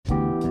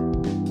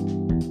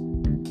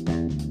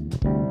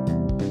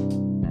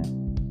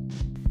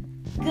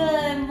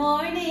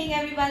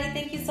everybody.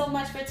 Thank you so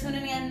much for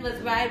tuning in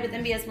with Ride with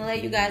MBS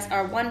Malay. You guys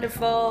are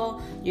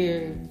wonderful.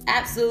 You're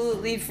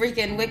absolutely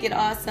freaking wicked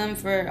awesome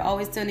for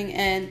always tuning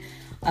in.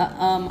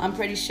 I'm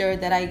pretty sure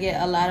that I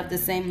get a lot of the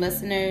same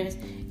listeners,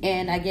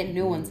 and I get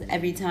new ones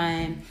every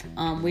time.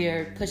 We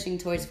are pushing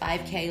towards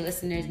 5K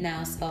listeners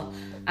now, so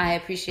I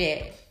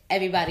appreciate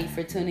everybody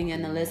for tuning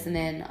in and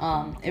listening.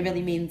 It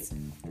really means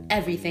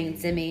everything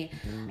to me.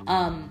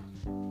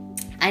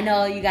 I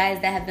know you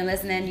guys that have been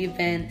listening, you've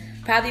been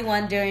probably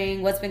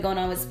wondering what's been going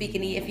on with Speak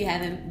and Eat if you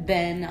haven't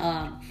been.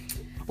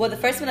 Well, the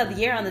first one of the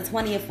year on the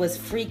 20th was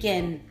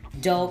freaking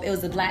dope. It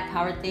was a Black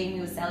Power thing.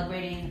 It was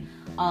celebrating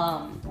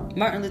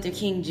Martin Luther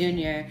King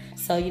Jr.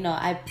 So,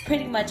 I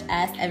pretty much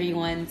asked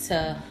everyone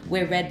to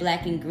wear red,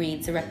 black, and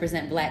green to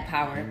represent Black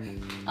Power.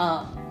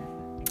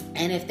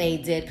 And if they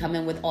did come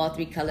in with all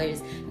three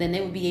colors, then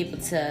they would be able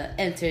to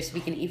enter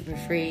Speak and Eat for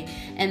free.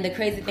 And the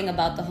crazy thing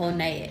about the whole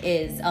night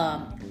is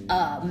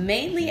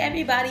mainly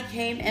everybody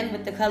came in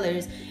with the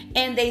colors,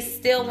 and they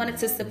still wanted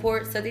to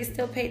support, so they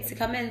still paid to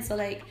come in. So,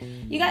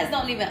 you guys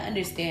don't even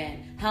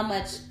understand how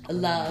much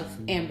love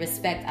and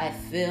respect I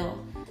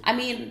feel. I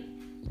mean,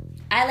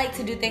 I like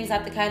to do things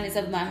out the kindness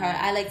of my heart.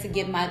 I like to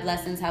give my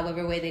blessings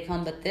however way they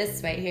come, but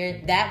this right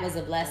here, that was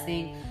a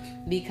blessing.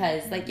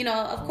 Because,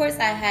 of course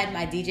I had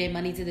my DJ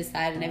money to the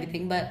side and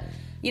everything, but,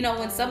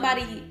 when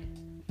somebody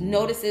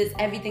notices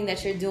everything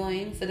that you're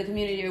doing for the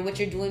community or what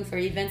you're doing for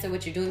events or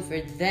what you're doing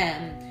for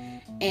them,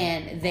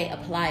 and they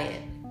apply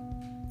it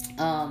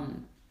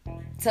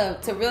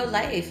to real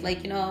life,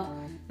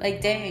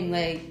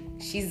 dang,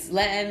 she's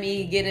letting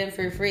me get in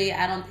for free.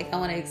 I don't think I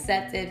want to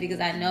accept it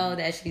because I know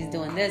that she's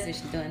doing this or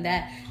she's doing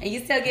that, and you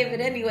still give it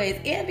anyways,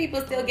 and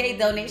people still gave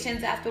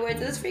donations afterwards.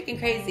 It's freaking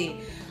crazy.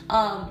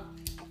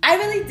 I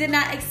really did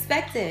not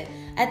expect it.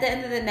 At the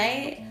end of the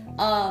night,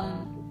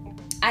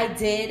 I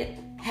did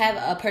have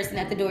a person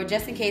at the door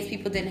just in case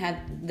people didn't have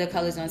the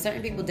colors on.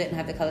 Certain people didn't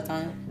have the colors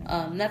on.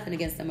 Nothing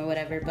against them or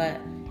whatever, but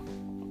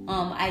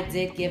I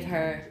did give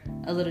her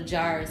a little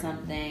jar or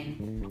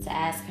something to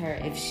ask her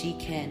if she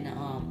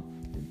can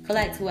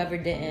collect whoever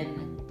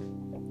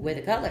didn't wear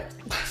the colors.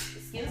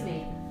 Excuse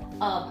me.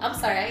 I'm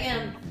sorry, I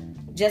am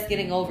just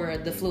getting over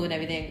the flu and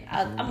everything.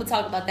 I'm going to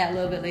talk about that a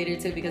little bit later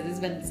too because it's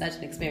been such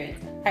an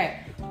experience. All right.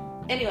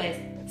 Anyways,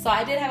 so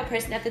I did have a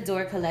person at the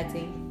door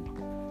collecting.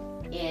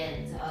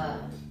 And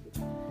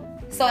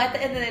so at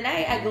the end of the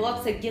night, I go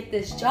up to get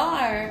this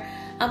jar.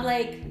 I'm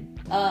like,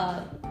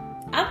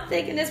 I'm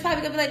thinking there's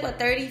probably going to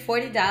be $30,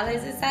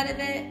 $40 inside of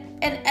it.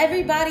 And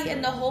everybody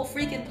in the whole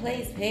freaking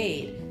place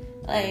paid.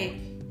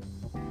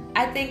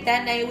 I think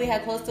that night we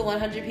had close to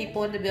 100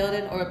 people in the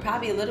building, or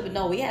probably a little bit.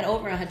 No, we had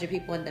over 100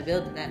 people in the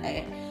building that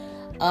night.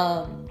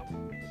 And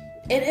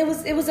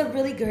it was a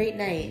really great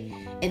night.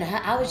 And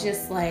I was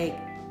just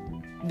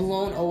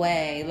blown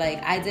away.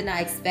 I did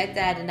not expect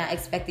that. I did not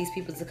expect these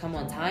people to come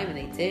on time, and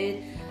they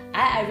did.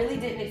 I really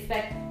didn't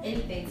expect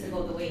anything to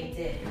go the way it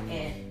did.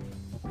 And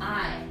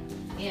I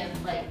am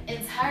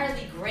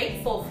entirely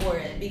grateful for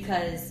it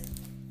because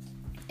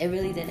it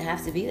really didn't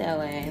have to be that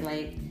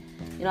way.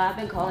 I've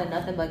been calling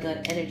nothing but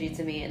good energy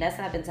to me, and that's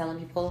what I've been telling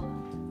people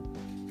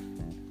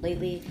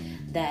lately,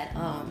 that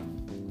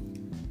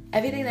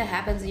everything that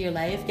happens in your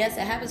life, yes,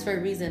 it happens for a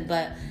reason,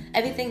 but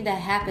everything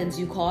that happens,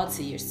 you call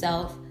to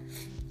yourself.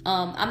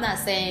 I'm not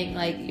saying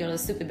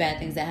stupid bad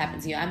things that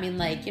happen to you. I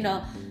mean,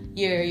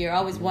 you're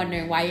always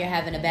wondering why you're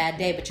having a bad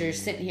day, but you're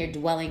sitting here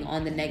dwelling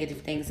on the negative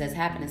things that's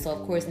happening. So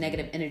of course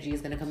negative energy is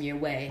going to come your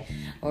way,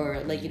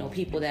 or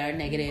people that are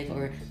negative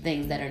or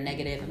things that are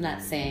negative. I'm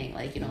not saying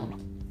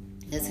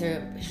there's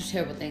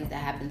terrible things that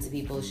happen to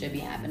people should be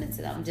happening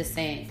to them. I'm just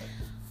saying,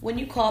 when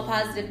you call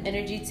positive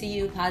energy to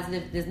you,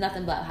 there's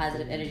nothing but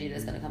positive energy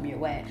that's going to come your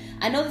way.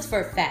 I know this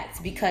for a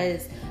fact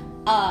because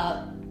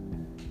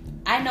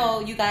I know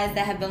you guys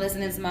that have been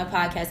listening to my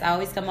podcast. I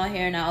always come on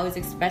here and I always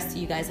express to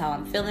you guys how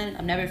I'm feeling.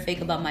 I'm never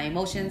fake about my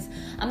emotions.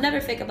 I'm never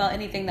fake about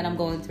anything that I'm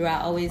going through. I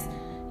always,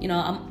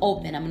 I'm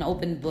open. I'm an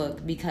open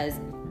book because,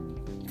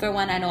 for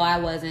one, I know I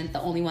wasn't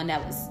the only one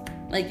that was,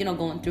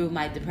 going through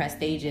my depressed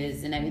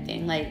stages and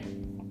everything.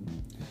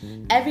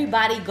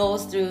 Everybody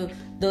goes through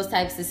those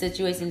types of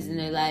situations in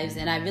their lives,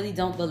 and I really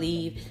don't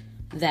believe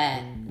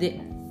that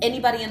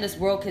anybody in this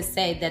world could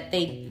say that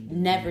they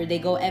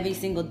go every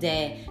single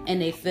day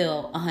and they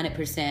feel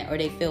 100% or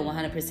they feel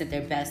 100%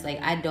 their best.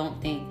 I don't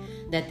think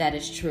that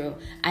is true.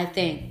 I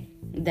think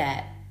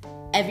that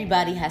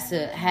everybody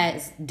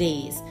has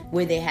days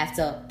where they have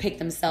to pick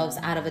themselves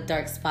out of a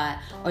dark spot,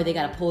 or they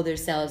got to pull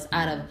themselves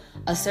out of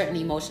a certain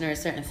emotion or a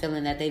certain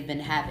feeling that they've been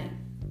having.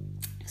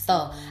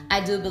 So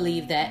I do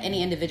believe that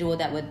any individual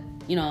that would,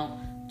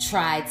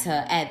 try to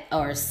add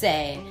or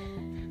say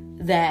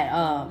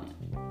that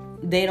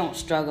they don't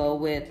struggle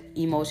with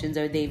emotions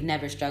or they've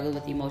never struggled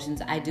with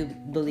emotions, I do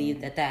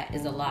believe that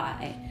is a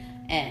lie.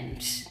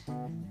 And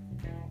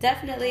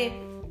definitely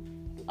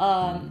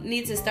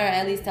need to start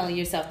at least telling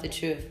yourself the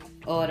truth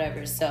or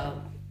whatever.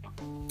 So,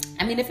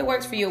 I mean, if it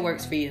works for you, it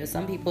works for you.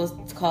 Some people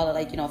call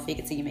it fake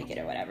it till you make it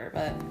or whatever,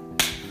 but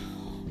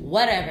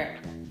whatever.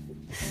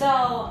 So,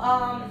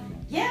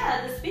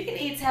 yeah, the speaking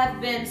eats have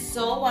been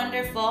so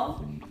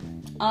wonderful.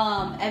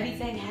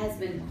 Everything has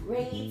been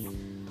great.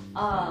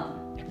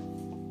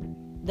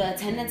 The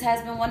attendance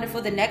has been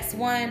wonderful. The next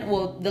one,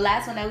 well, the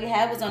last one that we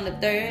had was on the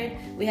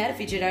 3rd. We had a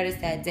featured artist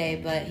that day,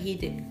 but he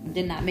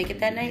did not make it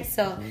that night.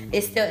 So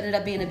it still ended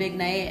up being a big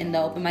night, and the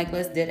open mic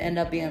list did end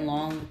up being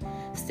long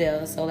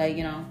still. So, like,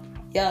 you know,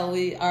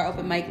 our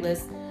open mic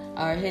lists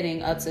are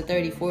hitting up to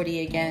 30, 40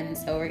 again.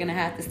 So we're going to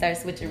have to start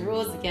switching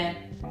rules again.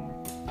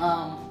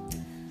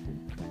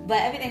 But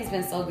everything's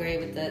been so great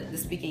with the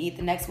Speak and Eat.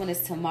 The next one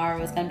is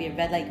tomorrow. It's going to be a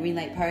red light, green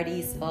light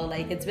party. So,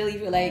 like, it's really,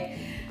 like...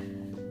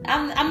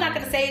 I'm not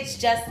gonna say it's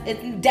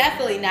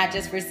definitely not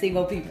just for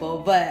single people,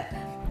 but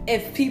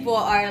if people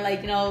are,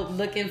 like, you know,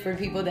 looking for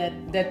people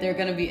that they're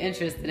gonna be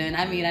interested in.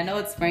 I mean, I know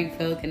it's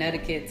Springfield,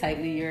 Connecticut, type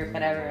New York,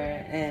 whatever,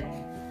 and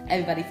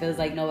everybody feels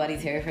like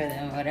nobody's here for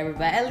them or whatever,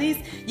 but at least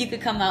you could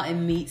come out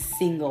and meet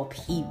single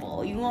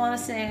people. You know what I'm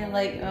saying?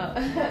 Like,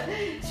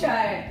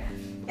 try it.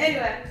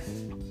 Anyway.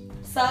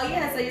 So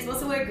yeah, so you're supposed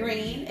to wear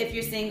green if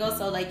you're single,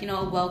 so, like, you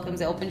know, it welcomes,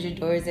 it opens your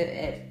doors,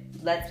 it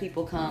lets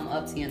people come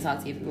up to you and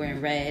talk to you. If you're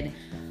wearing red,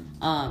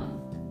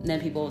 then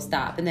people will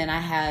stop. And then I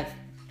have,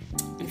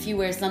 if you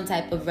wear some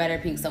type of red or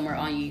pink somewhere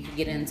on you, you can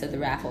get into the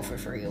raffle for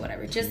free or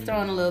whatever. Just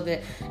throwing a little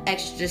bit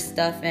extra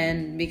stuff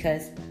in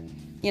because,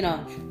 you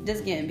know,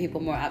 just getting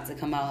people more apt to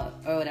come out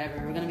or whatever.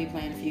 We're going to be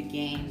playing a few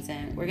games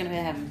and we're going to be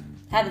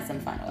having some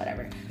fun or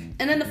whatever.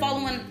 And then the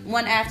following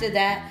one after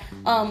that,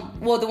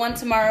 the one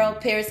tomorrow,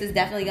 Paris is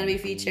definitely going to be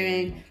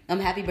featuring.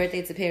 Happy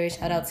birthday to Paris.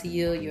 Shout out to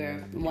you.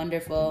 You're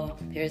wonderful.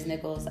 Paris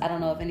Nichols. I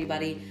don't know if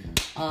anybody...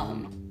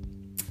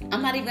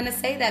 I'm not even going to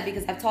say that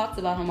because I've talked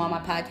about him on my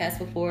podcast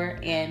before,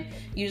 and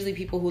usually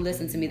people who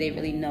listen to me, they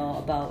really know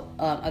about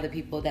other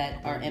people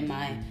that are in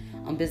my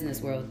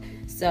business world.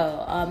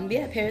 So,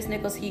 yeah, Paris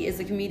Nichols, he is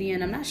a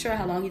comedian. I'm not sure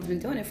how long he's been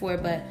doing it for,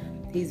 but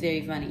he's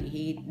very funny.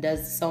 He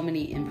does so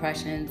many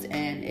impressions,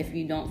 and if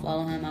you don't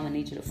follow him, I'm going to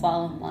need you to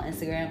follow him on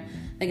Instagram.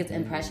 I think it's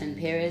Impression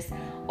Paris,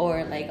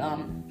 or, like,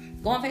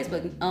 go on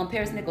Facebook,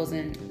 Paris Nichols,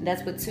 and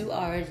that's with 2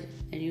 R's,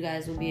 and you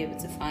guys will be able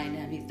to find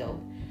him. He's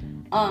dope.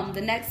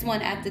 The next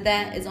one after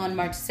that is on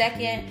March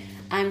 2nd.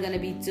 I'm going to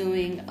be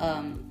doing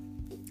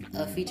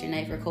a feature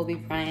night for Kobe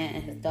Bryant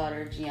and his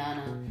daughter,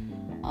 Gianna.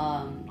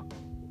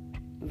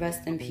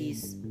 Rest in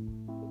peace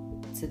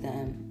to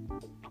them.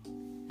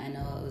 I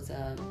know it was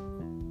a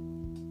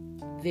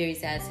very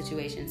sad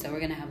situation, so we're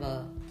going to have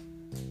a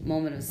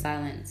moment of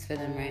silence for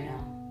them right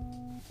now.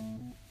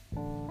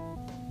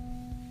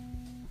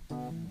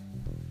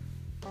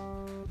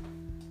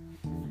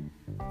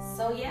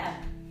 So, yeah.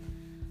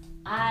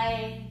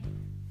 I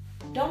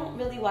don't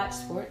really watch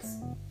sports,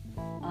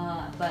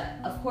 but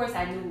of course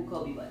I knew who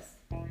Kobe was.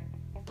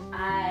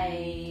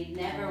 I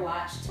never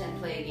watched him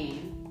play a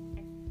game.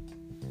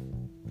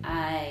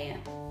 I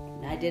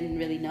didn't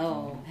really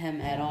know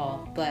him at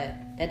all, but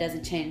that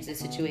doesn't change the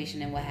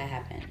situation and what had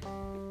happened.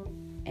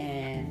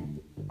 And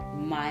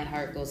my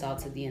heart goes out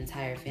to the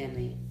entire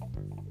family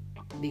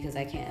because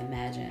I can't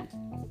imagine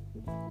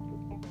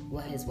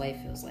what his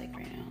wife feels like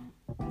right now.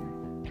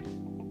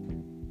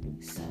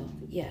 So,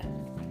 yeah.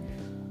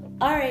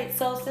 Alright,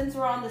 so since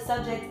we're on the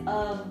subject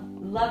of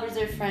lovers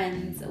or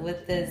friends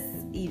with this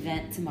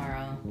event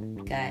tomorrow,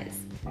 guys,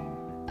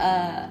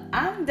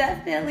 I'm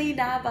definitely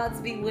not about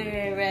to be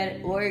wearing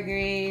red or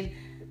green.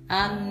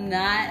 I'm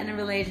not in a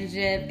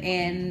relationship,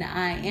 and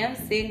I am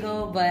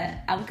single, but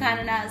I'm kind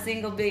of not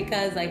single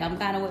because, like, I'm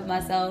kind of with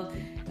myself,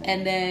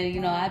 and then, you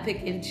know, I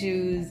pick and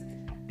choose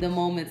the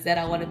moments that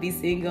I want to be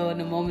single and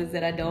the moments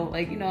that I don't.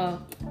 Like, you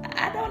know,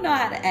 I don't know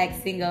how to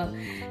act single.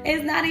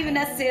 It's not even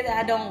necessary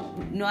that I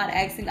don't know how to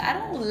act single. I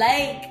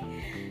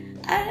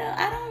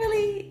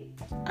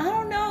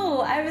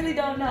really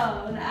don't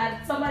know.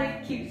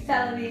 Somebody keeps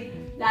telling me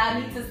that I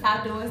need to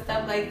stop doing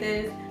stuff like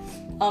this,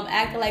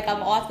 acting like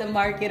I'm off the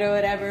market or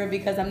whatever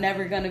because I'm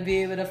never going to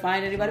be able to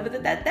find anybody.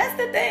 But that's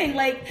the thing.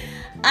 Like,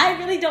 I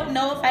really don't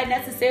know if I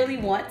necessarily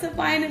want to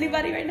find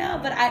anybody right now,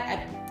 but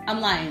I'm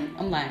lying.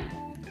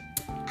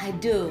 I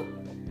do.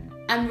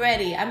 I'm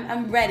ready.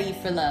 I'm ready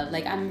for love.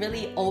 Like, I'm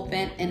really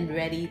open and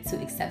ready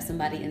to accept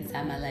somebody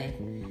inside my life.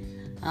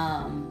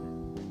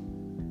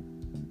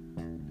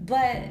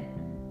 But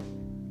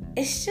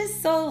it's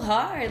just so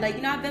hard. Like,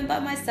 you know, I've been by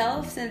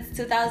myself since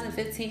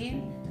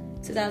 2015,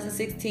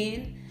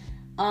 2016.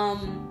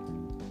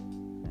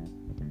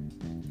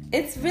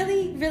 It's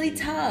really, really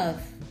tough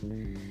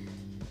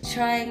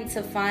trying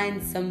to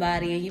find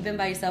somebody, and you've been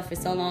by yourself for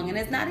so long. And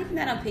it's not even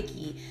that I'm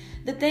picky.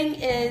 The thing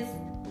is,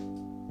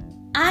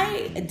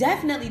 I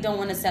definitely don't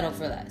want to settle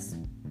for less.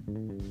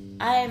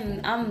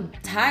 I'm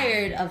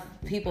tired of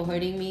people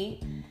hurting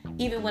me.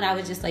 Even when I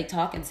was just, like,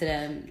 talking to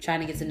them, trying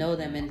to get to know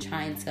them and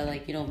trying to,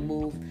 like, you know,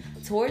 move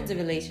towards a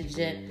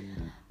relationship,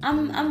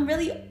 I'm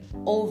really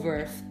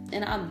over,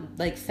 and I'm,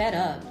 like, fed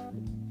up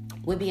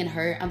with being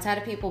hurt. I'm tired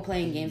of people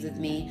playing games with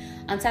me.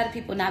 I'm tired of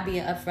people not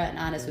being upfront and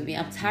honest with me.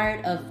 I'm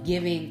tired of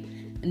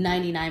giving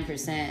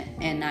 99%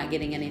 and not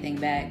getting anything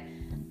back.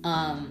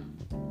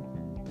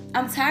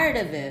 I'm tired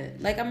of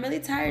it. Like, I'm really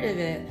tired of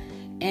it.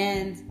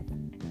 And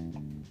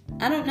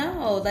I don't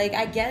know. Like,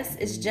 I guess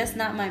it's just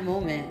not my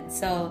moment.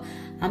 So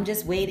I'm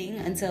just waiting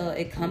until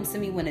it comes to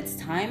me when it's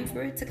time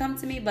for it to come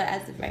to me. But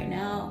as of right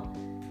now,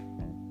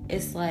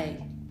 it's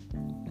like,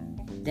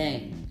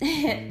 dang.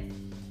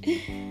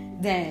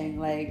 Dang.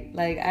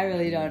 Like I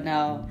really don't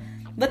know.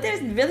 But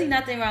there's really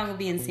nothing wrong with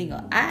being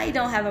single. I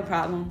don't have a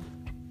problem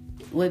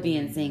with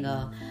being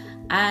single.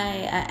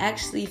 I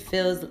actually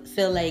feel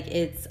like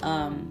it's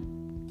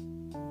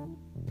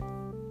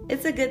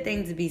a good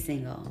thing to be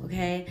single,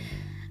 okay?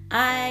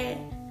 I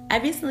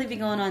recently been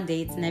going on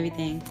dates and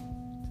everything,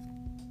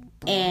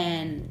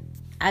 and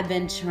I've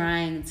been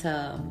trying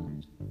to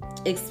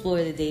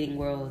explore the dating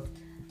world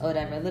or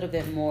whatever a little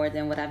bit more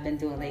than what I've been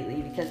doing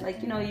lately, because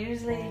like, you know,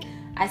 usually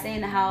I stay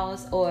in the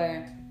house,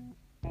 or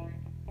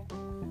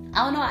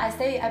I don't know, I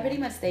pretty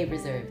much stay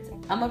reserved.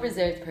 I'm a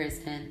reserved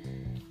person,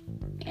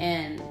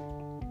 and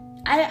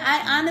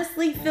I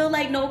honestly feel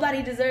like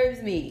nobody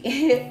deserves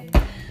me.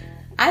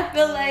 I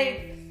feel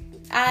like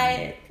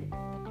I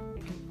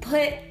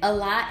put a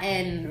lot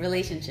in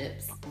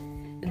relationships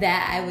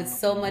that I would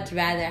so much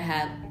rather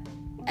have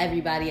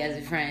everybody as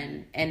a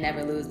friend and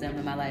never lose them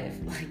in my life.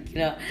 Like, you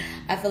know,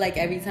 I feel like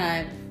every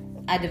time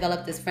I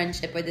develop this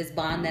friendship or this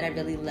bond that I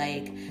really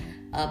like,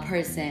 a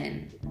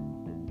person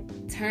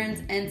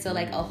turns into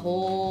like a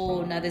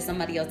whole nother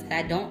somebody else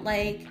that I don't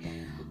like,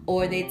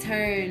 or they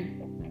turn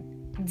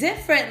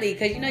differently,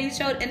 because, you know, you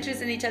showed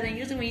interest in each other, and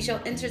usually when you show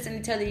interest in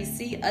each other, you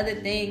see other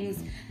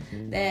things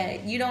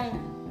that you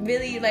don't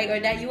really like, or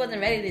that you wasn't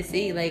ready to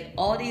see. Like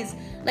all these,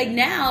 like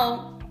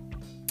now,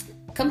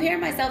 compare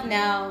myself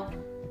now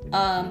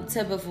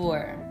to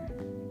before,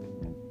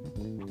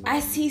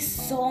 I see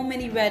so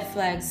many red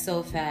flags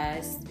so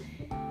fast,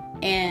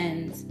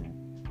 and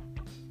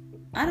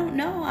I don't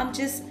know, I'm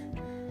just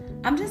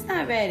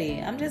not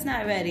ready. I'm just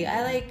not ready.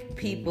 I like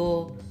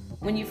people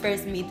when you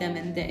first meet them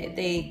and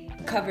they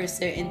cover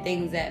certain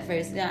things at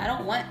first. Now, I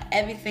don't want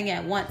everything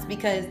at once,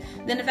 because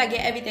then if I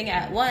get everything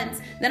at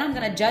once, then I'm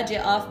gonna judge it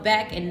off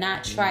back and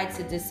not try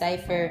to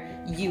decipher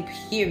you,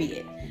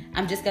 period.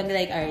 I'm just gonna be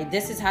like, all right,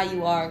 this is how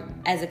you are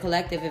as a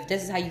collective. If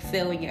this is how you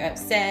feel when you're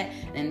upset,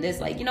 and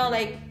this, like, you know,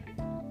 like,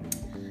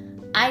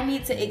 I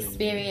need to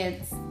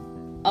experience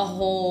a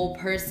whole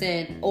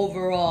person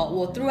overall,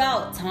 well,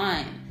 throughout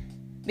time.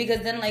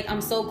 Because then, like,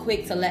 I'm so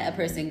quick to let a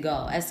person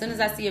go. As soon as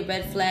I see a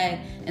red flag,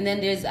 and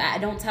then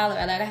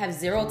I have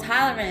zero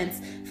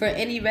tolerance for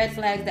any red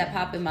flags that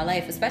pop in my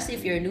life, especially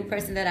if you're a new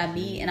person that I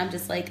meet, and I'm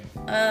just like,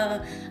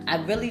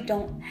 I really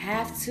don't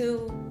have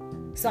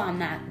to, so I'm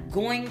not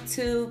going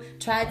to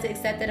try to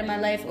accept that in my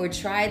life, or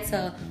try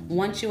to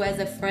want you as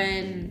a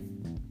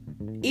friend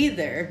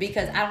either,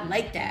 because I don't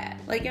like that.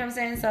 Like, you know what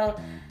I'm saying? So,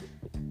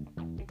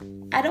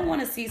 I don't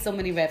want to see so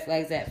many red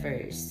flags at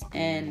first,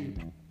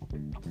 and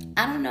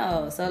I don't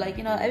know. So, like,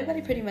 you know,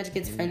 everybody pretty much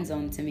gets friend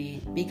zoned to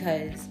me,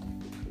 because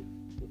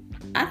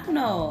I don't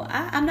know.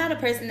 I'm not a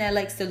person that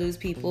likes to lose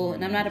people,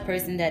 and I'm not a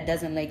person that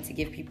doesn't like to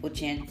give people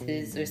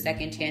chances or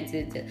second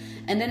chances.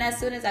 And then as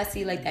soon as I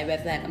see like that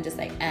red flag, I'm just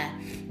like, I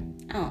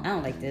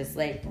don't like this.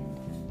 Like,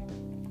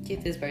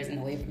 get this person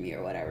away from me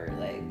or whatever.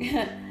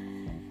 Like,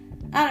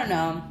 I don't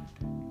know.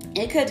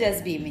 It could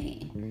just be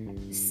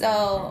me.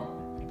 So,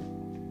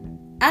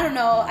 I don't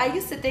know. I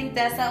used to think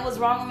that something was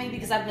wrong with me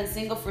because I've been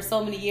single for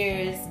so many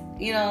years.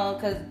 You know,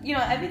 because, you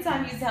know, every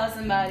time you tell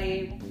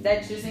somebody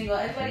that you're single,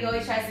 everybody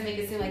always tries to make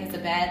it seem like it's a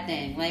bad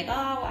thing. Like, oh,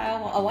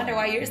 I wonder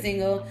why you're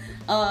single.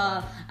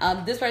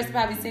 This person's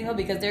probably single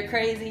because they're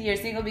crazy. You're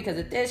single because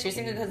of this. You're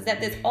single because of that.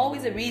 There's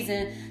always a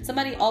reason.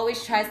 Somebody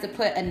always tries to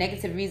put a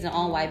negative reason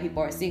on why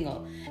people are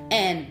single.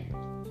 And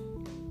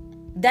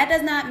that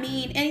does not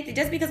mean anything.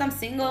 Just because I'm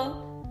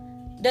single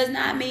does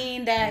not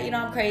mean that, you know,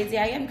 I'm crazy.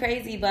 I am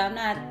crazy, but I'm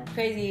not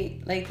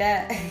crazy like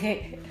that.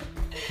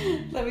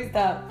 Let me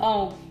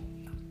stop.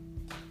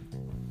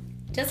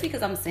 Just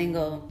because I'm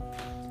single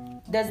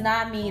does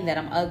not mean that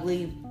I'm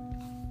ugly.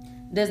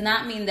 Does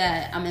not mean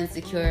that I'm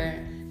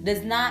insecure.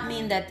 Does not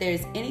mean that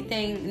there's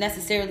anything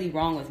necessarily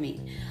wrong with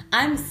me.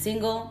 I'm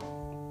single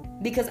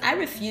because I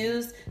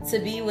refuse to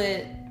be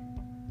with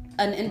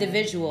an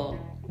individual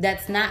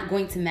that's not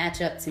going to match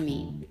up to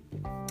me.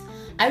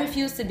 I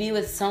refuse to be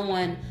with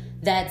someone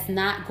that's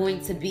not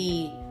going to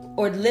be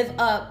or live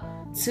up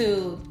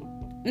to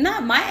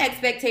not my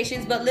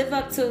expectations, but live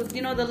up to,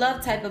 you know, the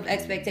love type of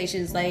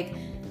expectations. Like,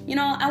 you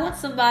know, I want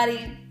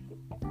somebody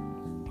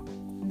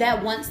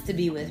that wants to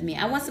be with me.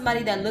 I want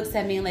somebody that looks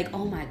at me and like,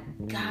 oh my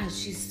God,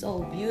 she's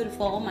so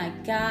beautiful. Oh my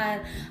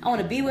God, I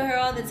want to be with her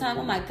all the time.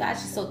 Oh my God,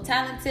 she's so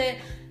talented.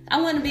 I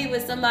want to be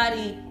with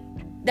somebody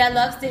that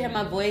loves to hear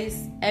my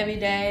voice every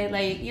day.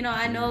 Like, you know,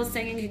 I know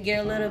singing can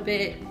get a little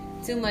bit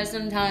too much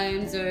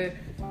sometimes, or,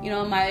 you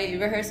know, my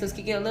rehearsals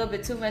can get a little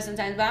bit too much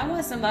sometimes, but I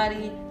want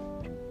somebody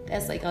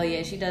that's like, oh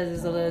yeah, she does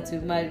this a little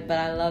too much, but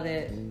I love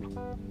it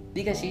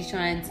because she's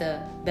trying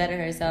to better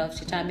herself.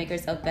 She's trying to make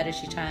herself better.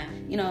 She's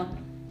trying, you know,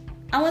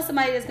 I want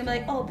somebody that's gonna be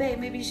like, oh babe,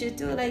 maybe you should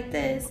do it like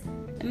this.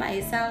 It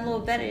might sound a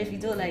little better if you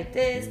do it like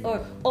this.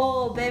 Or,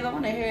 oh babe, I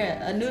want to hear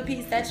a new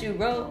piece that you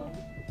wrote.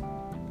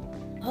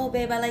 Oh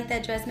babe, I like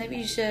that dress. Maybe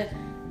you should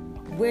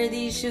wear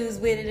these shoes,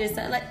 wear this.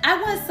 Like, I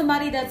want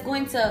somebody that's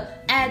going to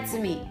add to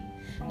me,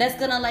 that's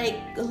gonna like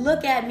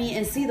look at me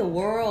and see the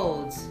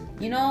world,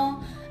 you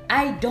know?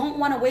 I don't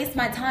want to waste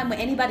my time with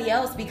anybody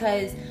else,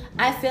 because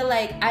I feel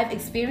like I've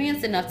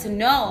experienced enough to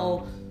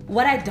know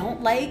what I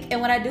don't like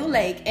and what I do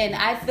like. And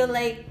I feel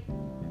like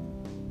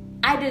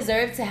I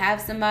deserve to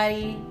have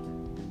somebody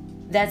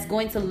that's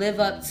going to live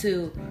up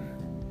to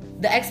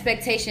the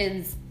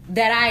expectations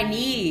that I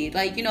need,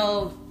 like, you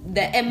know,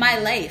 that in my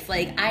life.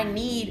 Like, I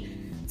need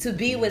to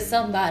be with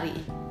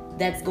somebody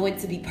that's going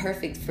to be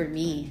perfect for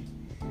me.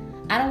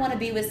 I don't want to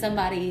be with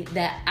somebody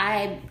that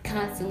I'm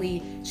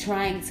constantly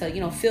trying to,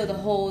 you know, fill the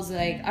holes.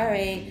 Like, all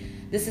right,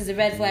 this is a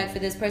red flag for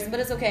this person, but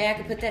it's okay. I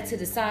can put that to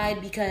the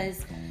side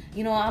because,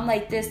 you know, I'm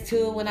like this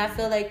too, when I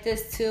feel like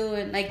this too.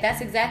 And like, that's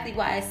exactly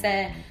why I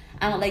said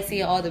I don't like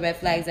seeing all the red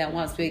flags at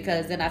once,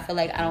 because then I feel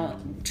like I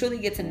don't truly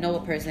get to know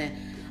a person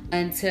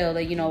until,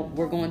 like, you know,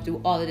 we're going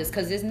through all of this.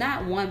 Because there's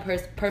not one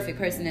perfect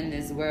person in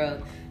this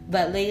world.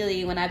 But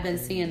lately, when I've been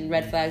seeing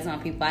red flags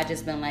on people, I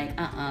just been like,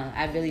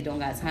 I really don't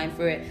got time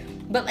for it.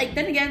 But like,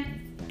 then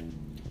again,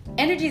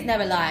 energies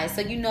never lie, so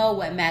you know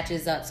what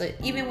matches up. So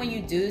even when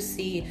you do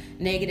see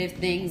negative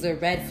things or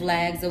red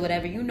flags or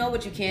whatever, you know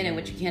what you can and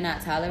what you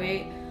cannot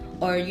tolerate,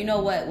 or you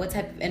know what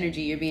type of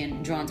energy you're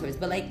being drawn towards.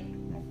 But like,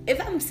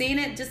 if I'm seeing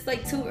it just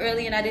like too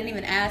early and I didn't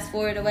even ask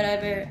for it or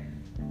whatever,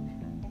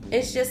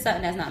 it's just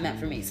something that's not meant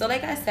for me. So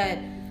like I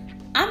said,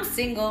 I'm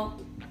single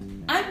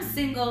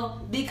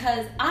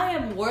because I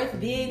am worth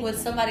being with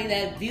somebody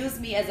that views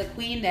me as a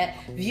queen, that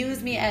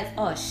views me as,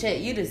 oh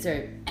shit, you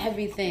deserve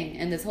everything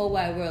in this whole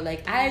wide world.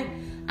 Like, I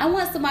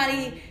want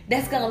somebody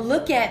that's gonna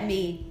look at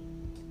me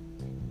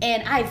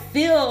and I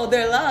feel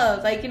their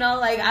love. Like, you know,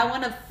 like, I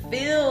want to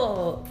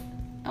feel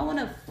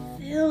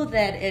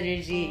that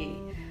energy.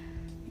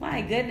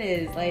 My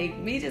goodness, like,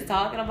 me just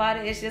talking about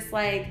it, it's just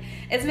like,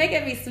 it's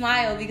making me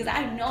smile, because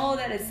I know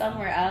that it's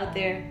somewhere out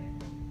there.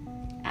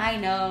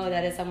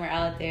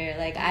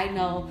 Like, I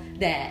know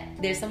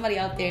that there's somebody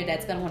out there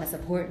that's going to want to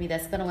support me,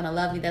 that's going to want to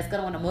love me, that's going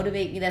to want to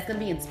motivate me, that's going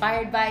to be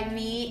inspired by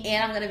me,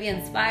 and I'm going to be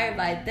inspired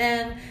by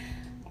them.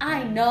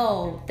 I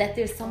know that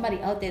there's somebody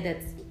out there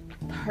that's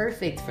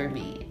perfect for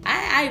me.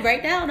 I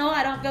right now, no,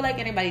 I don't feel like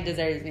anybody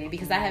deserves me,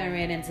 because I haven't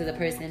ran into the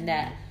person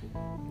that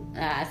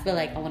I feel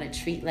like I want to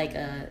treat like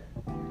a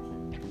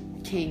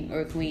king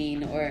or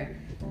queen or...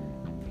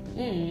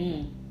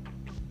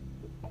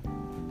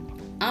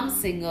 I'm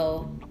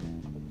single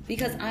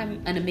because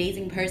I'm an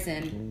amazing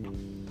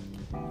person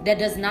that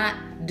does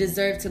not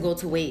deserve to go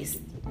to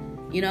waste.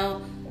 You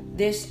know,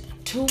 there's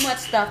too much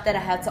stuff that I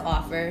have to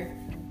offer.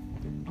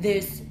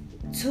 There's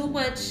too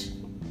much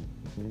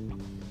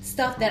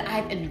stuff that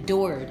I've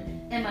endured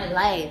in my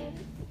life.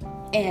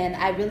 And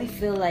I really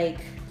feel like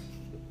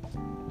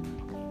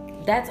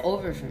that's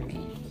over for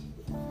me.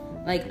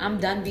 Like, I'm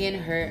done being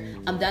hurt.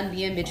 I'm done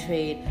being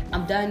betrayed.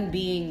 I'm done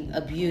being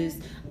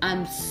abused.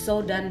 I'm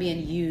so done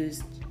being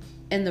used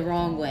in the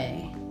wrong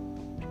way.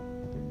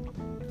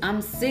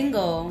 I'm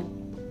single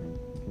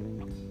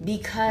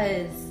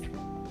because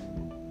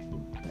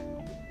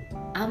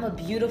I'm a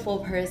beautiful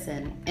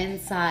person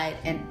inside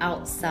and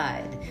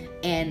outside.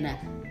 And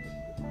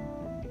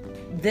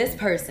this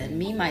person,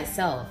 me,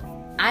 myself,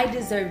 I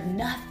deserve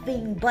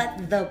nothing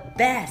but the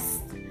best.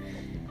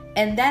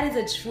 And that is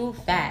a true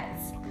fact.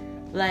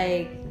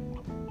 Like,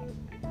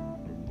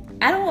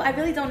 I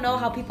really don't know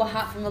how people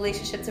hop from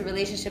relationship to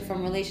relationship,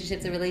 from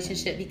relationship to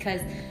relationship, because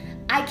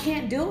I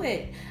can't do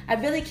it. I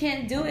really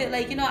can't do it.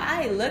 Like, you know,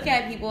 I look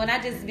at people and I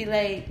just be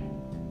like,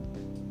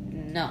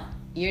 no,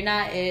 you're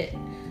not it.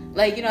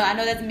 Like, you know, I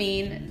know that's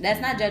mean. That's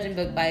not judging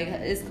book by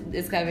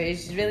its cover.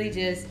 It's really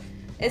just,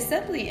 it's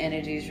simply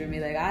energies for me.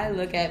 Like, I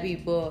look at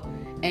people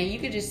and you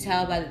could just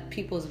tell by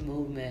people's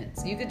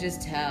movements. You could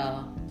just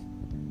tell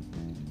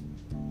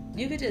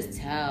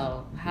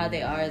how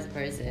they are as a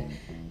person.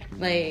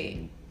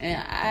 Like,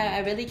 and I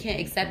really can't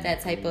accept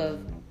that type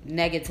of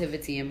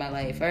negativity in my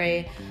life, all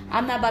right?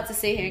 I'm not about to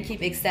sit here and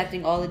keep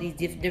accepting all of these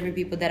different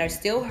people that are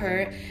still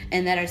hurt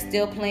and that are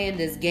still playing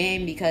this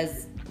game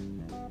because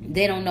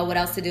they don't know what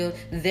else to do.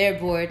 They're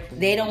bored.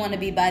 They don't want to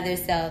be by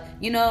themselves.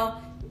 You know,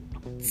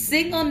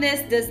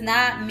 singleness does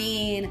not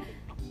mean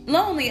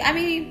lonely. I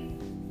mean,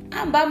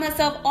 I'm by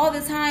myself all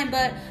the time,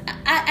 but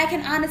I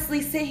can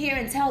honestly sit here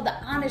and tell the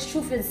honest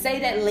truth and say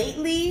that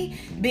lately,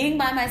 being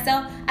by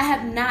myself, I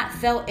have not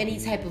felt any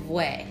type of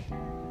way.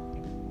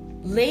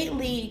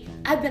 Lately,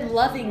 I've been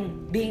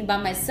loving being by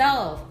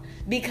myself,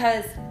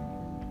 because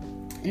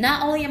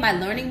not only am I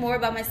learning more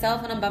about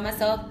myself when I'm by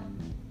myself,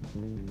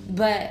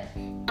 but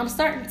I'm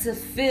starting to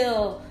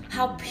feel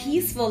how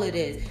peaceful it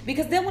is.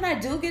 Because then when I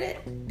do get it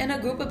in a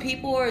group of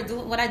people, or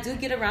when I do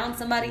get around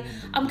somebody,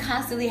 I'm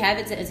constantly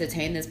having to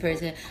entertain this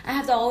person. I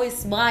have to always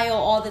smile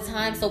all the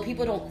time so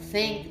people don't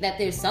think that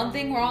there's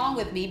something wrong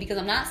with me because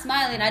I'm not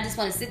smiling. I just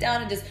want to sit down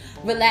and just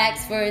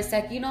relax for a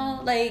sec. You know,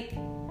 like,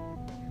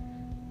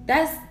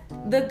 that's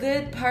the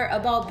good part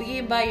about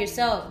being by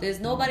yourself.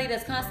 There's nobody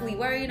that's constantly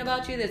worrying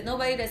about you. There's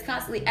nobody that's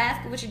constantly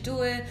asking what you're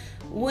doing.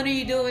 When are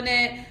you doing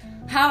it?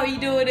 How are you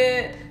doing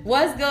it?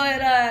 What's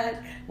going on?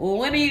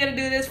 When are you gonna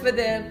do this for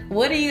them?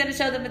 When are you gonna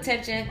show them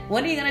attention?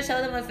 When are you gonna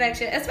show them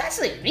affection?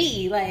 Especially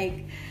me,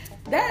 like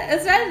that.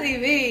 Especially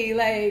me,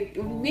 like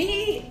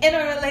me in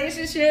a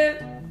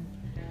relationship.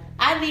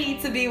 I need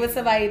to be with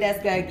somebody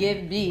that's gonna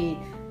give me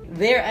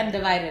their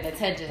undivided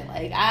attention.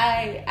 Like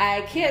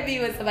I can't be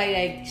with somebody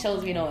that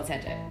shows me no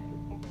attention.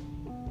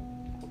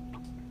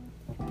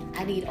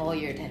 I need all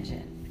your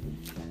attention.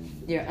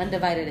 Your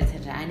undivided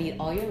attention. I need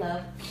all your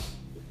love.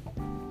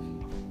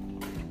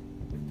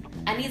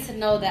 I need to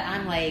know that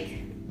I'm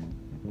like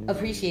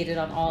appreciated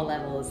on all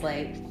levels.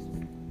 Like,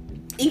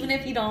 even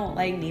if you don't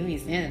like need me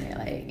standing there,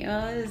 like, you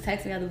know, just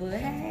text me out the blue,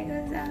 hey,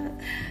 what's up?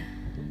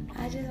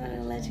 I just wanted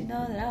to let you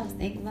know that I was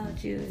thinking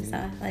about you.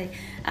 So like,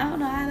 I don't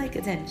know, I like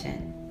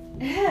attention.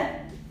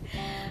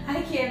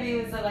 I can't be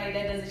with somebody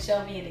that doesn't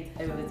show me any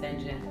type of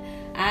attention.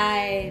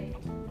 I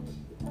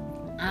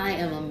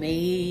am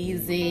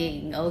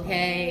amazing,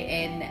 okay?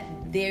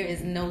 And there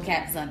is no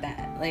caps on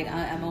that. Like,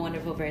 I'm a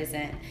wonderful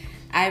person.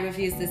 I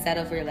refuse to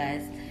settle for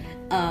less.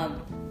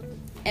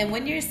 And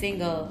when you're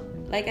single,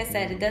 like I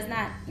said, it does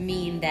not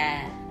mean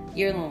that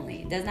you're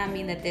lonely. It does not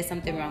mean that there's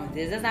something wrong with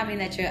it. It does not mean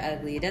that you're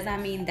ugly. It does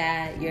not mean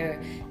that you're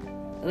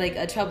like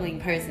a troubling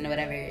person or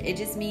whatever. It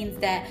just means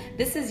that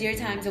this is your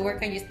time to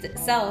work on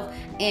yourself,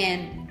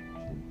 and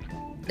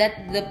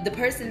that the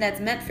person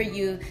that's meant for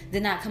you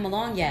did not come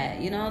along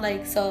yet, you know?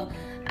 Like, so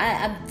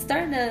I'm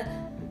starting to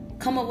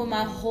come up with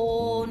my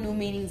whole new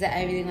meanings of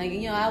everything. Like,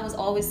 you know, I was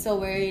always so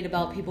worried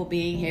about people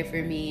being here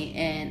for me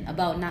and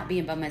about not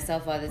being by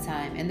myself all the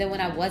time. And then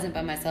when I wasn't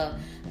by myself,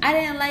 I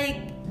didn't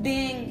like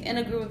being in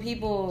a group of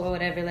people or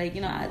whatever. Like,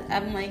 you know,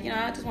 I'm like, you know,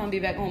 I just want to be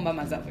back home by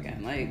myself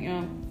again. Like, you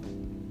know.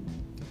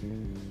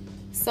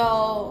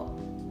 So,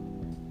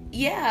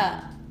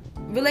 yeah,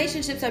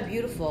 relationships are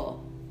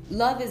beautiful.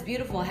 Love is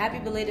beautiful. Happy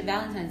belated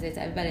Valentine's Day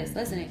to everybody that's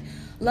listening.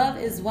 Love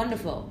is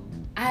wonderful.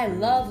 I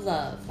love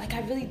love. Like,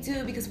 I really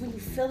do, because when you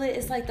feel it,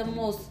 it's like the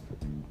most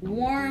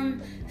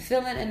warm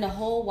feeling in the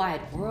whole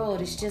wide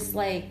world. It's just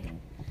like,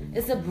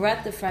 it's a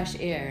breath of fresh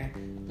air.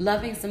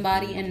 Loving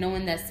somebody and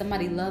knowing that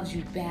somebody loves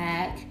you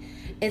back,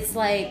 it's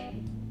like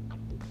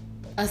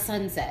a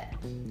sunset.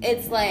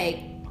 It's like,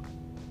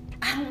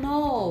 I don't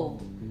know.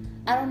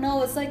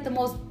 It's like the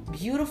most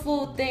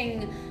beautiful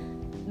thing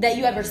that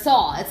you ever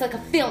saw. It's like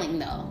a feeling,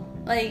 though.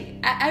 Like,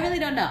 I really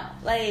don't know.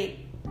 Like,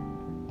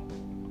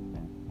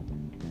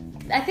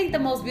 I think the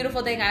most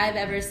beautiful thing I've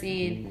ever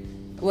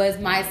seen was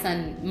my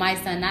son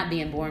not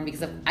being born,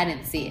 because I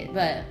didn't see it.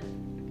 But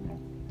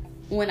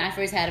when I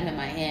first had him in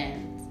my hands,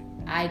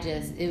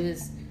 it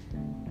was,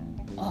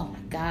 oh my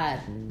God.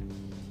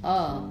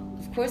 Oh,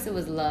 of course it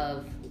was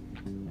love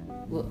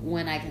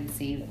when I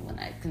conceived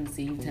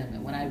him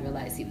and when I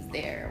realized he was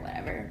there or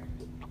whatever.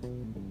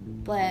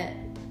 But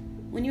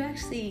when you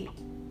actually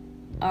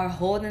are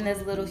holding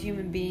this little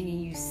human being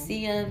and you see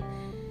him,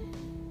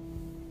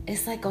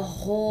 it's like a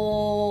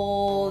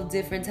whole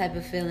different type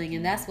of feeling.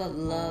 And that's what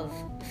love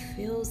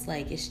feels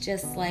like. It's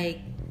just like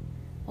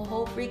a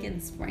whole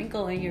freaking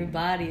sprinkle in your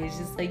body. It's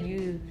just like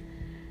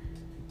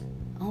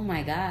oh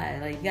my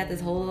God, like you got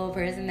this whole little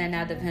person that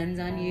now depends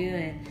on you,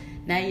 and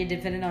now you're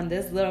dependent on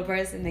this little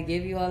person to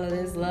give you all of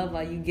this love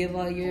while you give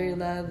all your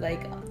love.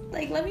 Like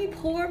let me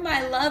pour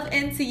my love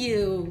into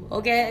you,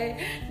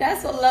 okay?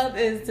 That's what love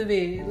is to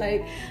me.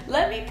 Like,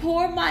 let me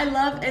pour my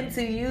love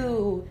into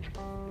you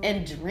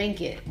and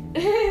drink it.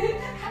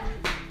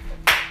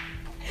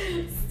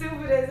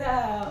 Stupid as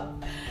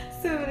hell.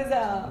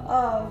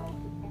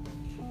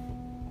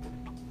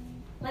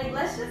 Like,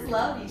 let's just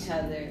love each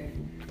other.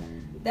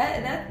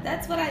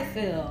 That's what I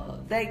feel.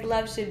 Like,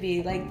 love should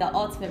be like the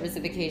ultimate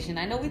reciprocation.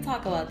 I know we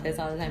talk about this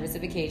all the time,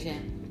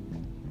 reciprocation.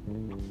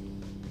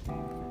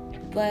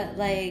 But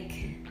like,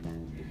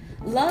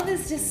 love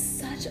is just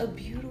such a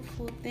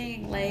beautiful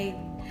thing. Like,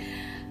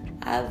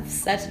 I'm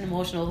such an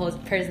emotional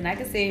person. I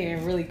could sit here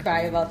and really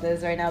cry about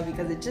this right now,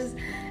 because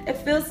it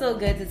feels so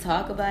good to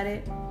talk about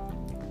it,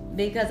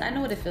 because I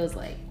know what it feels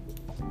like.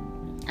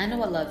 I know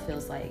what love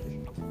feels like.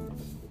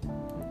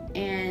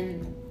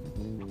 And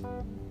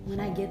when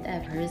I get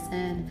that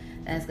person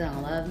that's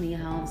gonna love me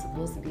how I'm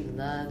supposed to be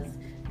loved,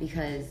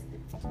 because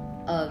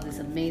of this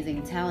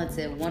amazing,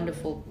 talented,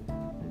 wonderful,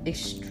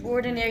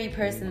 extraordinary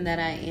person that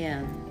I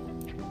am,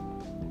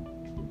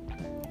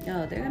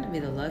 yo, they're gonna be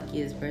the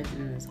luckiest person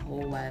in this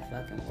whole wide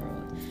fucking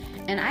world.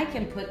 And I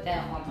can put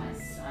that on my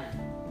son.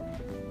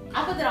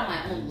 I put that on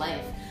my own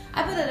life.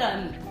 I put it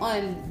on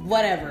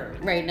whatever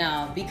right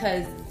now,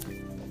 because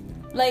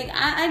like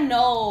I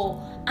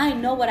know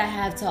what I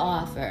have to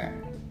offer.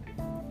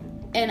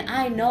 And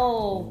I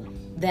know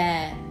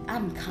that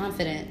I'm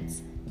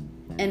confident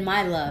in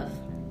my love.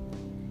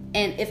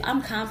 And if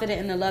I'm confident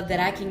in the love that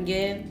I can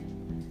give,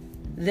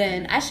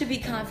 then I should be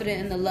confident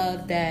in the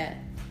love that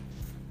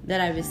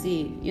I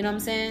receive. You know what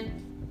I'm saying?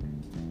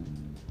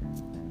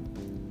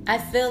 I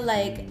feel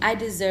like I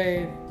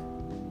deserve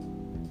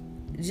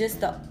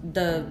just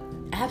the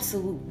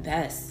absolute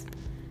best.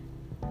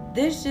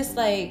 There's just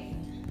like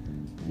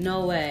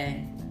no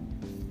way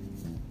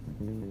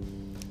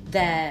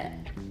that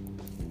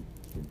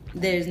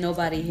there's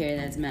nobody here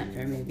that's meant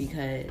for me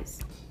because,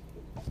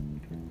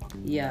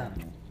 yeah,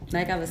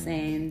 like I was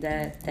saying,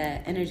 that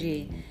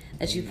energy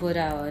that you put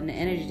out and the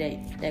energy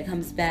that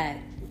comes back,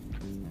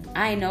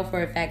 I know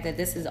for a fact that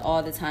this is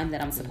all the time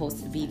that I'm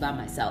supposed to be by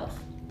myself.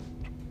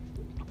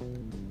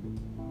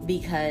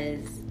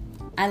 Because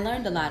I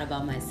learned a lot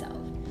about myself.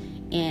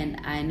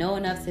 And I know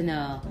enough to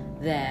know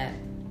that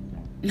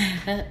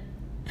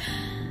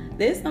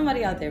there's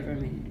somebody out there for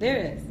me.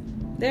 There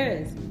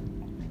is.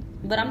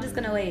 But I'm just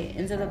going to wait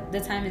until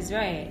the time is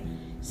right.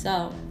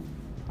 So,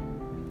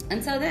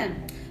 until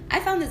then,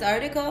 I found this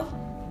article.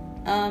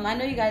 I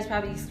know you guys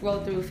probably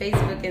scroll through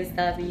Facebook and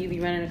stuff and you be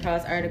running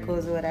across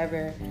articles or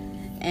whatever.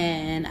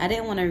 And I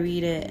didn't want to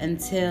read it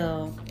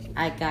until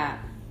I got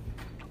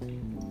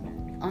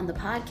on the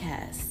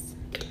podcast.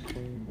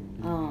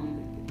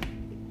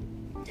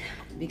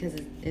 Because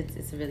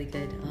it's a really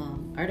good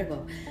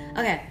article.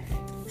 Okay,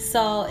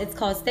 so it's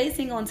called Stay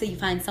Single Until You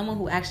Find Someone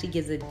Who Actually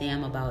Gives a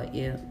Damn About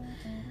You.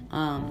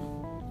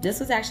 This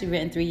was actually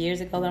written 3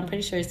 years ago, but I'm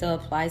pretty sure it still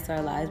applies to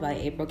our lives, by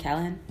April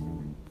Callahan.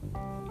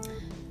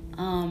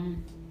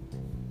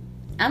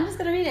 I'm just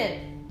gonna read it,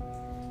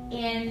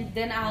 and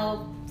then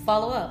I'll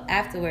follow up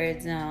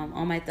afterwards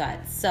on my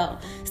thoughts. So,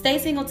 stay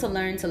single to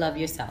learn to love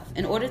yourself.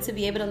 In order to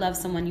be able to love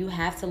someone, you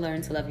have to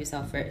learn to love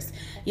yourself first.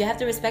 You have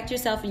to respect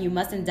yourself, and you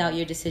mustn't doubt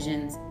your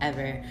decisions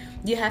ever.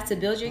 You have to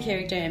build your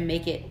character and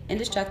make it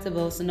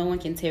indestructible so no one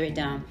can tear it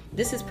down.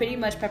 This is pretty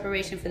much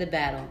preparation for the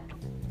battle.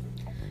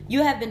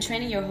 You have been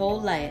training your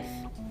whole life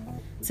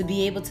to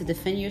be able to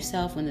defend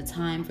yourself when the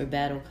time for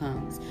battle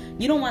comes.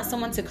 You don't want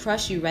someone to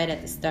crush you right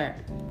at the start.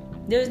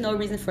 There is no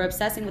reason for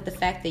obsessing with the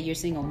fact that you're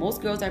single.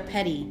 Most girls are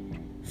petty,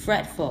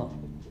 fretful.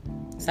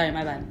 Sorry,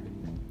 my bad.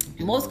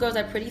 Most girls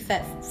are pretty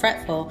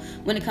fretful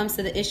when it comes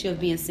to the issue of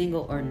being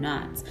single or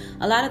not.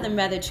 A lot of them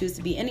rather choose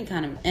to be in any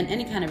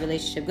kind of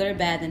relationship, good or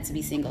bad, than to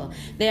be single.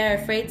 They are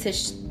afraid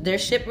their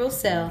ship will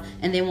sail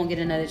and they won't get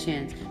another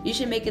chance. You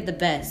should make it the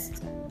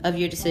best of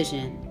your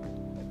decision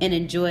and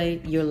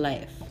enjoy your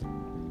life.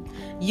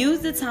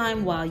 Use the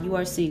time while you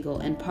are single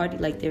and party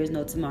like there is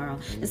no tomorrow.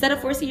 Instead of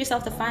forcing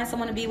yourself to find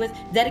someone to be with,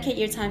 dedicate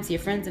your time to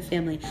your friends and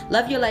family.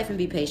 Love your life and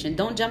be patient.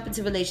 Don't jump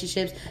into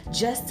relationships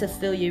just to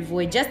fill your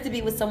void, just to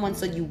be with someone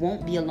so you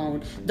won't be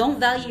alone. Don't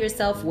value your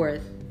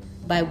self-worth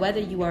by whether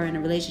you are in a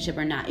relationship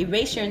or not.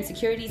 Erase your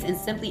insecurities and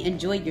simply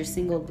enjoy your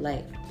single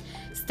life.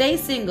 Stay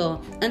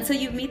single until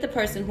you meet the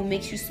person who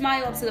makes you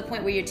smile up to the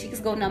point where your cheeks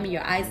go numb and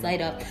your eyes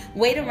light up.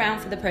 Wait around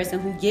for the person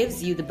who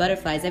gives you the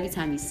butterflies every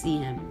time you see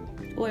him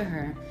or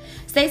her.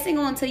 Stay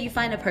single until you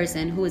find a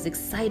person who is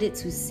excited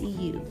to see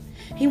you.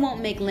 He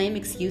won't make lame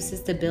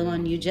excuses to bail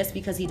on you just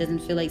because he doesn't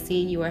feel like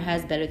seeing you or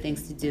has better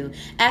things to do.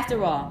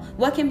 After all,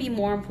 what can be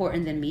more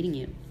important than meeting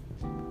you?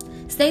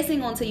 Stay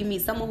single until you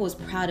meet someone who is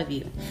proud of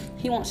you.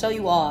 He won't show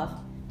you off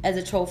as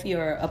a trophy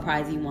or a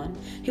prize he won.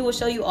 He will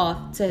show you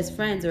off to his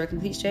friends or a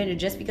complete stranger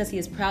just because he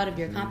is proud of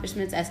your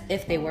accomplishments as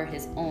if they were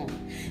his own.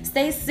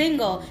 Stay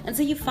single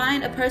until you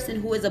find a person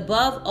who is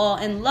above all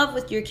in love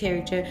with your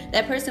character.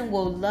 That person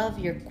will love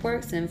your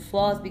quirks and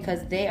flaws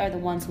because they are the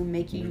ones who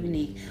make you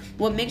unique.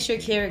 What makes your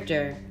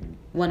character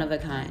one of a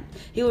kind.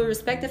 He will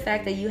respect the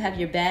fact that you have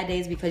your bad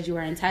days because you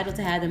are entitled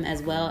to have them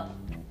as well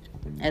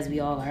as we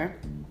all are.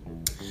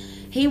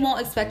 He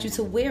won't expect you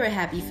to wear a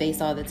happy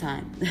face all the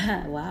time.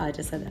 Wow, I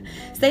just said that.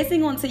 Stay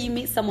single until you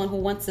meet someone who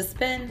wants to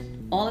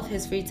spend all of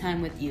his free time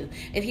with you.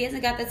 If he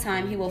hasn't got the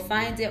time, he will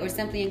find it or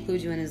simply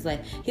include you in his life.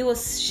 He will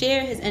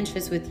share his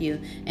interests with you,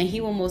 and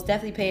he will most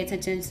definitely pay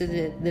attention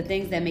to the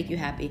things that make you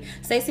happy.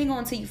 Stay single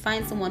until you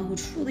find someone who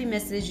truly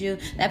misses you.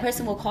 That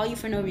person will call you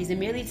for no reason,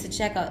 merely to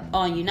check up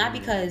on you, not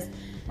because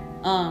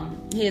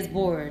he is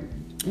bored,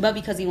 but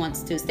because he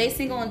wants to. Stay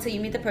single until you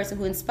meet the person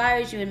who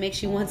inspires you and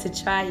makes you want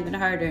to try even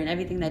harder in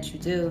everything that you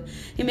do.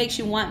 He makes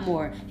you want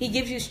more. He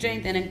gives you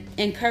strength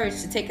and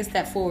courage to take a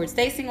step forward.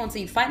 Stay single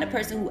until you find a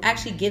person who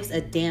actually gives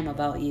a damn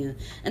about you.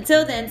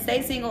 Until then,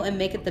 stay single and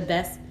make it the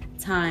best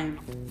time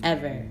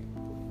ever.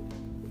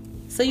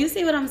 So you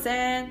see what I'm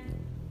saying?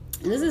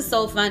 This is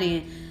so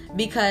funny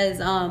because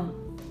I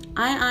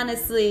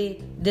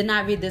honestly did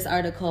not read this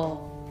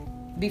article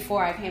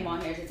before I came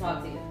on here to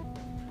talk to you.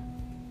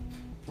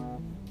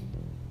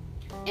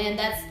 And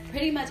that's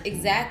pretty much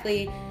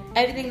exactly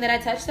everything that I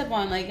touched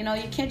upon. Like, you know,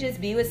 you can't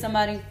just be with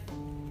somebody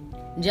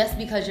just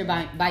because you're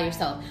by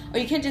yourself. Or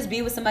you can't just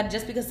be with somebody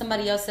just because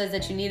somebody else says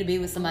that you need to be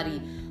with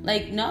somebody.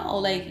 Like, no,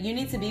 like, you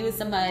need to be with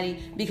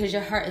somebody because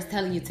your heart is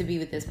telling you to be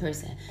with this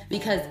person.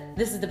 Because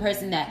this is the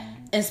person that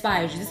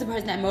inspires you. This is the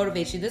person that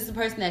motivates you. This is the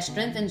person that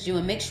strengthens you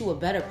and makes you a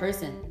better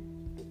person.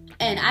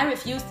 And I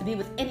refuse to be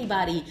with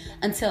anybody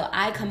until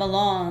I come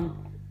along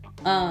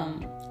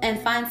and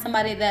find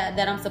somebody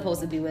that I'm supposed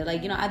to be with.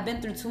 Like, you know, I've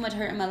been through too much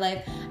hurt in my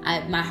life.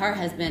 My heart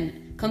has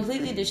been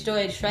completely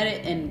destroyed,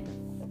 shredded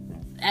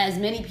in as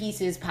many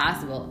pieces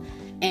possible.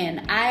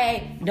 And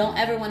I don't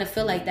ever want to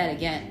feel like that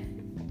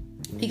again.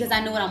 Because I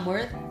know what I'm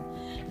worth.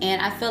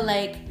 And I feel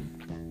like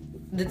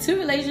the 2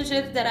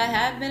 relationships that I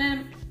have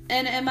been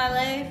in my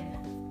life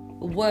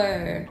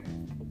were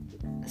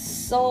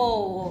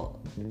so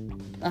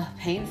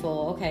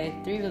painful. Okay,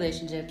 3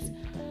 relationships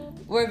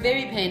were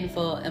very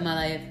painful in my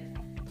life.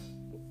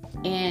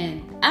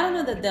 And I don't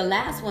know, that the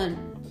last one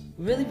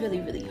really,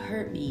 really, really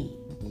hurt me.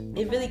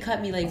 It really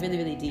cut me like really,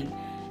 really deep.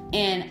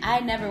 And I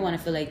never want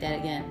to feel like that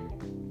again.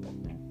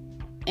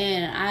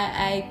 And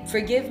I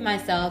forgive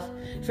myself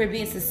for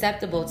being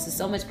susceptible to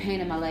so much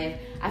pain in my life.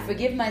 I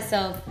forgive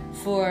myself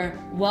for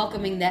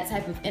welcoming that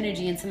type of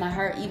energy into my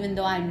heart, even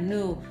though I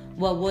knew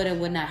what would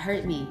and would not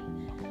hurt me.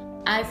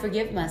 I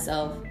forgive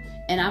myself,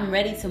 and I'm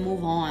ready to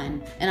move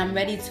on, and I'm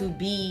ready to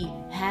be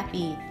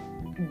happy.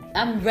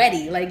 I'm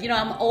ready. Like,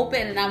 I'm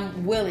open and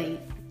I'm willing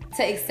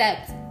to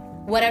accept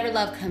whatever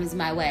love comes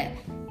my way.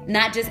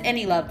 Not just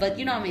any love, but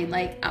you know what I mean?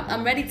 Like,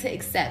 I'm ready to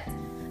accept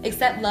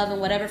love in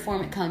whatever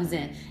form it comes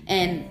in.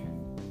 And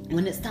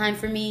when it's time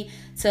for me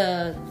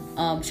to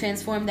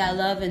transform that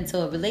love into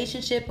a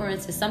relationship or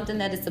into something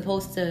that is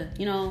supposed to,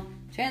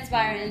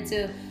 transpire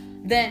into,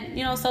 then,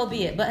 so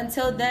be it. But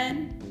until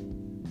then,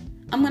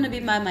 I'm going to be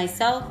by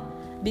myself,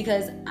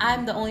 because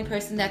I'm the only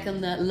person that can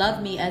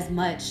love me as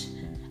much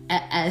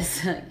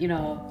as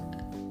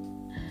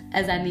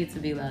as I need to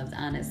be loved,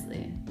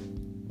 honestly.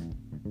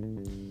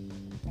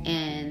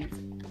 And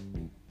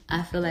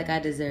I feel like I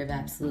deserve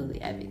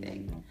absolutely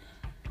everything.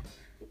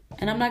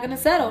 And I'm not going to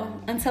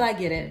settle until I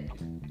get it.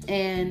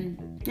 And,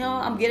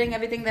 I'm getting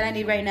everything that I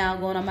need right now,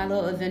 going on my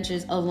little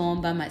adventures alone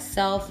by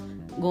myself,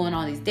 going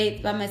on these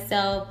dates by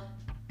myself,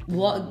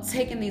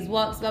 taking these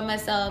walks by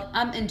myself.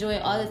 I'm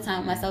enjoying all this time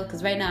with myself,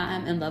 because right now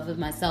I'm in love with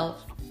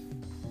myself.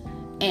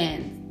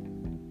 And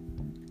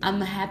I'm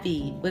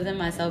happy within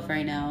myself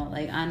right now.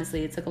 Like,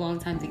 honestly, it took a long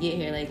time to get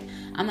here. Like,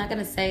 I'm not going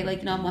to say,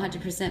 like, I'm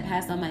 100%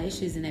 past all my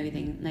issues and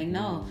everything. Like,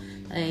 no.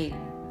 Like,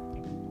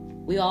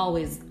 we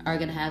always are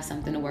going to have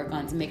something to work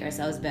on to make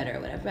ourselves better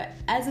or whatever. But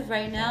as of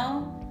right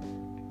now,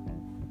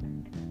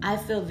 I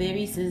feel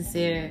very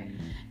sincere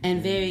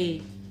and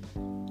very,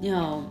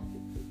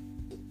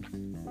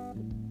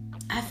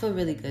 I feel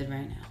really good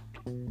right now.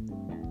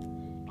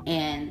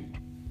 And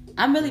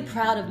I'm really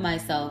proud of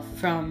myself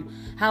from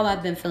how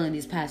I've been feeling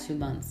these past few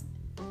months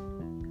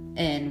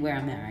and where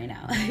I'm at right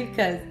now,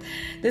 because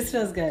this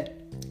feels good.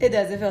 It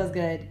does. It feels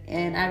good.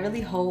 And I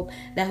really hope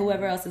that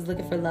whoever else is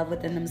looking for love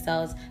within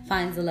themselves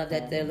finds the love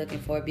that they're looking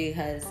for,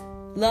 because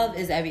love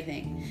is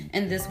everything.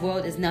 And this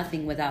world is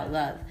nothing without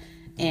love.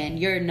 And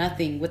you're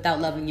nothing without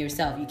loving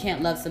yourself. You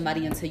can't love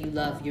somebody until you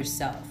love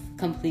yourself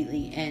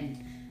completely.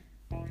 And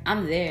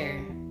I'm there.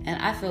 And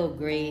I feel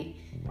great.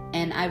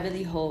 And I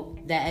really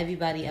hope that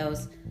everybody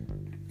else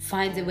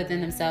finds it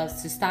within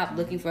themselves to stop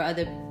looking for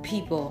other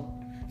people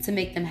to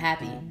make them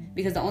happy.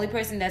 Because the only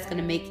person that's going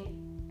to make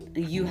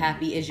you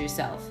happy is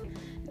yourself.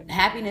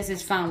 Happiness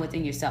is found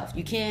within yourself.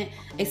 You can't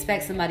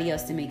expect somebody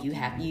else to make you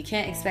happy. You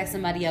can't expect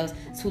somebody else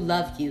to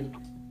love you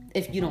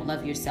if you don't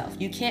love yourself.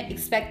 You can't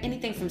expect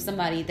anything from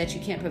somebody that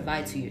you can't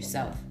provide to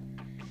yourself.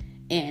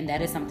 And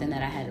that is something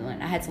that I had to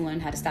learn. I had to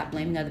learn how to stop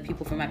blaming other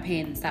people for my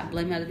pain and stop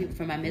blaming other people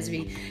for my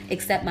misery,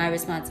 accept my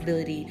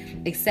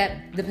responsibility,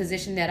 accept the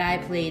position that I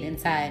played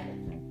inside,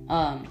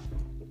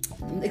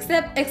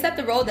 accept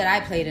the role that I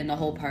played in the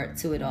whole part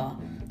to it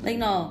all. Like,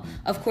 no,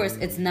 of course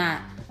it's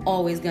not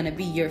always gonna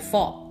be your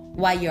fault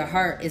why your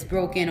heart is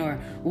broken or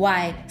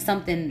why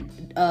something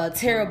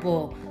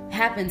terrible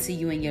happened to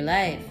you in your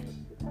life.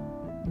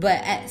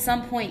 But at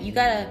some point you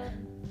gotta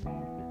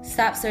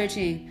stop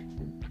searching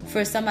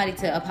for somebody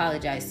to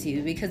apologize to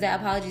you, because that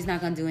apology is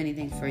not going to do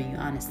anything for you,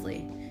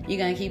 honestly. You're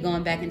going to keep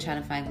going back and try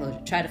to find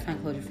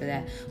closure for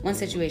that one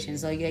situation.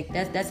 So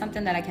that's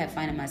something that I kept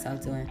finding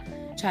myself doing,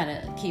 trying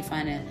to keep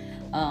finding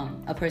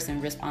a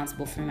person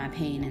responsible for my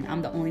pain, and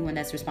I'm the only one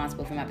that's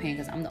responsible for my pain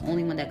because I'm the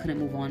only one that couldn't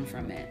move on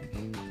from it.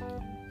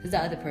 Because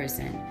the other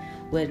person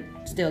would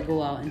still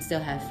go out and still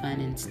have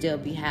fun and still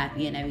be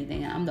happy and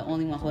everything, and I'm the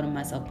only one holding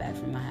myself back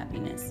from my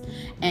happiness.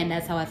 And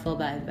that's how I feel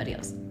about everybody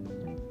else.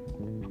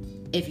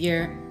 If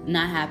you're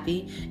not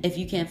happy, if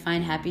you can't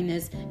find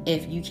happiness,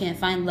 if you can't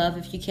find love,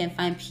 if you can't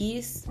find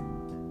peace,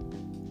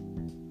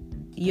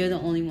 you're the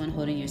only one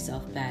holding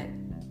yourself back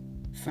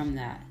from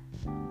that.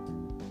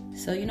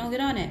 So, get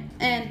on it.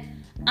 And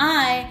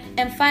I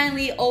am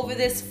finally over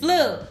this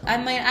flu. I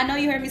mean, I know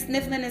you heard me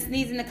sniffling and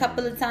sneezing a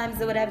couple of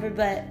times or whatever,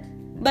 but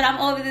I'm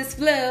over this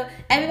flu.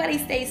 Everybody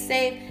stay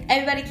safe.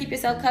 Everybody keep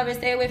yourself covered.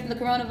 Stay away from the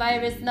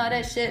coronavirus and all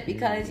that shit,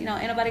 because,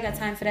 ain't nobody got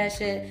time for that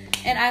shit.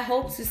 And I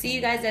hope to see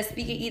you guys at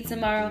Speak and Eat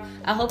tomorrow.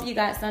 I hope you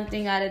got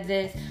something out of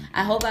this.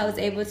 I hope I was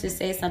able to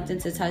say something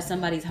to touch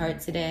somebody's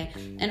heart today.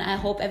 And I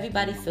hope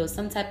everybody feels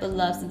some type of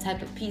love, some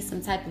type of peace,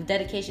 some type of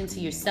dedication to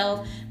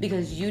yourself,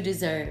 because you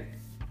deserve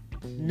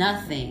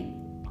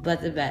nothing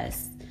but the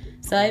best.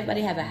 So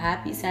everybody have a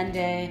happy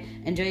Sunday.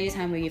 Enjoy your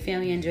time with your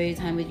family. Enjoy your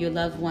time with your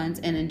loved ones.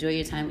 And enjoy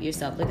your time with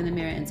yourself. Look in the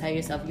mirror and tell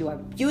yourself you are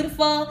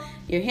beautiful,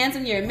 you're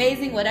handsome, you're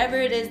amazing. Whatever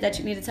it is that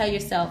you need to tell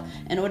yourself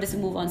in order to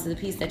move on to the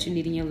peace that you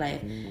need in your life.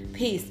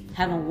 Peace.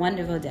 Have a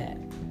wonderful day.